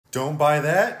Don't buy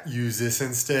that, use this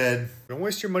instead. Don't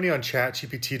waste your money on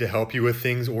ChatGPT to help you with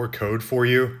things or code for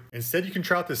you. Instead, you can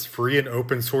try out this free and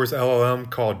open source LLM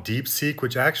called DeepSeek,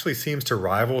 which actually seems to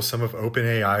rival some of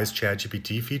OpenAI's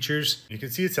ChatGPT features. You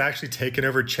can see it's actually taken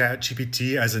over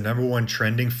ChatGPT as the #1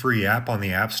 trending free app on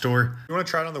the App Store. If you want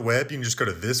to try it on the web, you can just go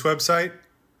to this website.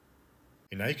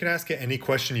 And now you can ask it any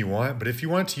question you want, but if you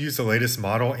want to use the latest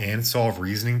model and solve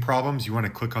reasoning problems, you want to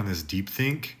click on this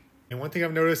DeepThink. And one thing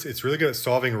I've noticed, it's really good at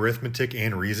solving arithmetic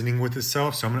and reasoning with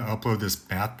itself. So I'm going to upload this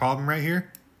math problem right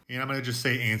here. And I'm going to just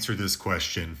say, answer this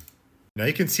question. Now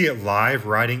you can see it live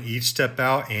writing each step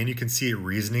out, and you can see it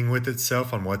reasoning with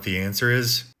itself on what the answer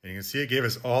is. And you can see it gave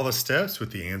us all the steps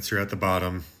with the answer at the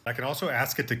bottom. I can also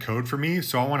ask it to code for me.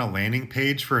 So I want a landing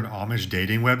page for an Amish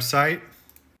dating website.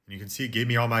 You can see it gave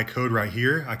me all my code right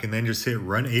here. I can then just hit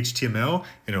run HTML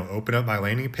and it'll open up my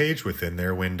landing page within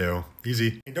their window.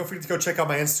 Easy. And don't forget to go check out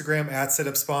my Instagram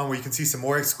 @setupspawn, where you can see some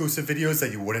more exclusive videos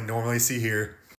that you wouldn't normally see here.